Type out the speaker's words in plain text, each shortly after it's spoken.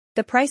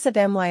The price of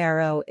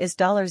Myro is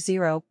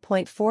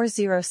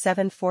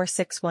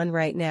 $0.407461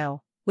 right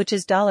now, which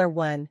is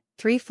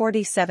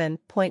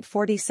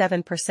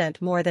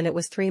 $1,347.47% more than it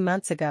was 3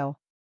 months ago.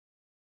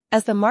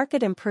 As the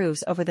market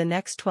improves over the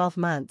next 12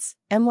 months,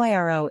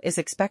 Myro is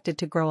expected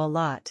to grow a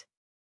lot.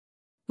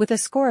 With a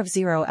score of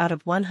 0 out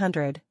of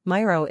 100,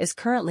 Myro is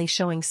currently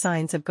showing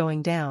signs of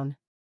going down.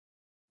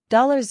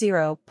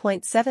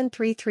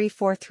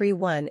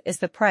 $0.733431 is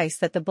the price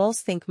that the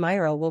bulls think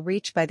Myro will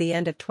reach by the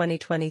end of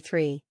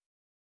 2023.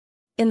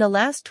 In the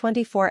last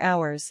 24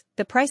 hours,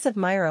 the price of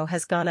Myro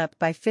has gone up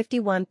by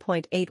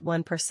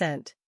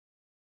 51.81%.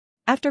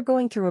 After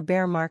going through a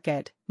bear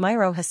market,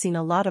 Myro has seen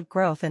a lot of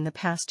growth in the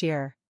past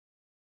year.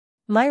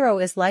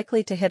 Myro is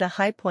likely to hit a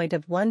high point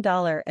of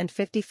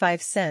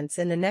 $1.55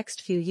 in the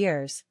next few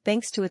years,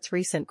 thanks to its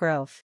recent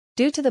growth.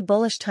 Due to the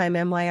bullish time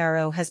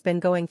Myro has been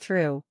going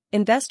through,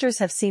 investors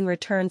have seen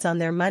returns on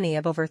their money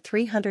of over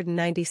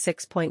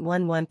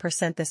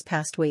 396.11% this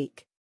past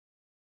week.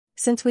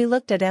 Since we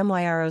looked at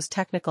Myro's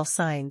technical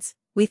signs,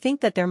 we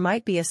think that there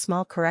might be a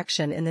small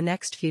correction in the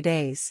next few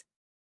days.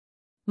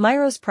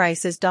 Myro's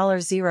price is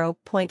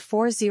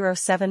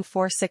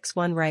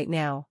 $0.407461 right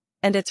now,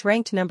 and it's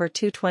ranked number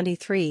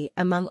 223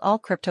 among all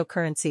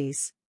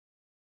cryptocurrencies.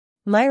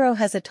 Myro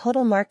has a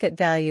total market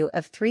value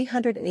of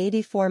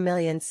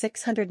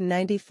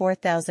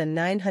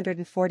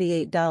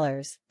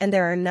 $384,694,948, and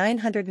there are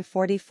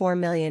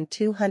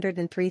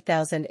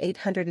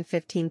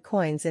 944,203,815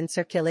 coins in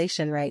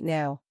circulation right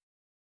now.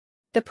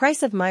 The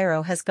price of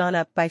Myro has gone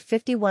up by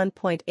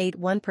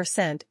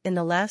 51.81% in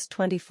the last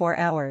 24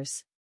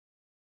 hours.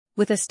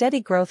 With a steady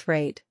growth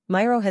rate,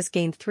 Myro has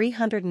gained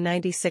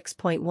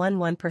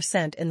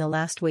 396.11% in the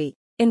last week.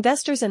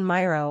 Investors in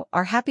Myro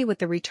are happy with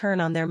the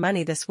return on their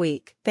money this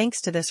week,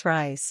 thanks to this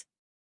rise.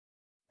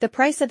 The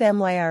price of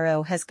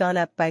Myro has gone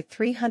up by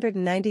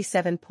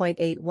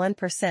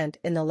 397.81%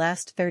 in the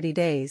last 30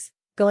 days,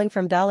 going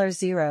from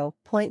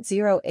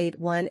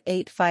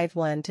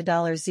 $0.081851 to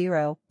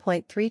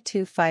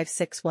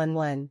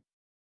 $0.325611.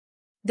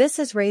 This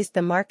has raised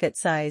the market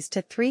size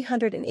to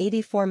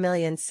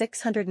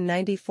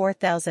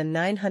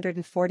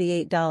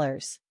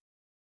 $384,694,948.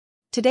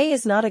 Today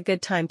is not a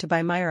good time to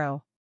buy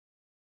Myro.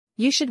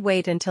 You should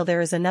wait until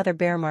there is another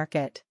bear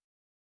market.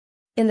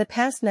 In the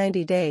past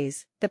 90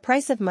 days, the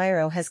price of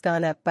Myro has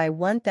gone up by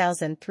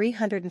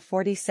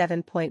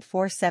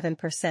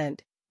 1,347.47%,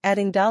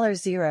 adding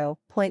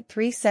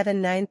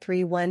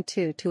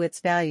 $0.379312 to its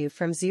value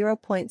from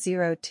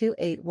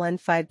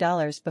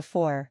 $0.02815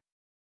 before.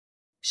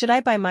 Should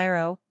I buy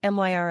Myro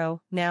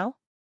now?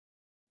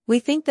 We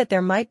think that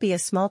there might be a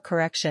small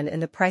correction in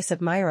the price of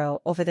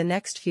Myro over the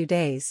next few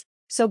days,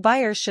 so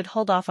buyers should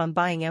hold off on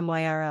buying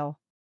Myro.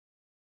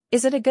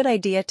 Is it a good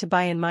idea to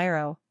buy in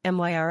Myro?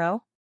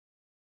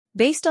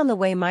 Based on the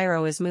way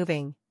Myro is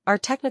moving, our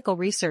technical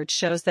research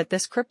shows that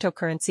this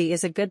cryptocurrency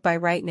is a good buy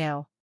right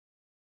now.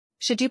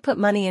 Should you put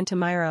money into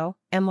Myro?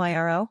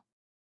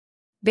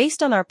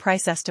 Based on our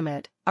price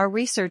estimate, our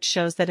research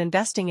shows that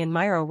investing in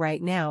Myro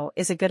right now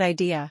is a good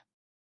idea.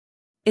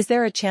 Is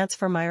there a chance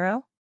for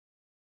Myro?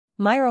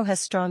 Myro has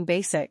strong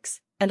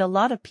basics, and a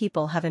lot of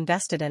people have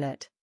invested in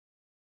it.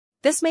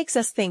 This makes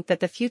us think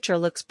that the future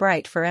looks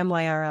bright for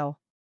Myro.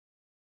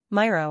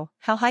 Myro,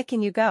 how high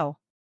can you go?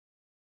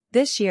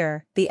 This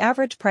year, the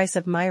average price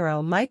of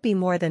Myro might be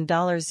more than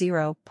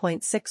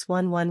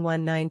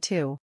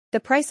 $0.611192. The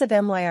price of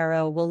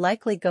Myro will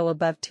likely go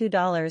above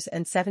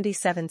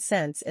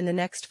 $2.77 in the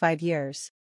next 5 years.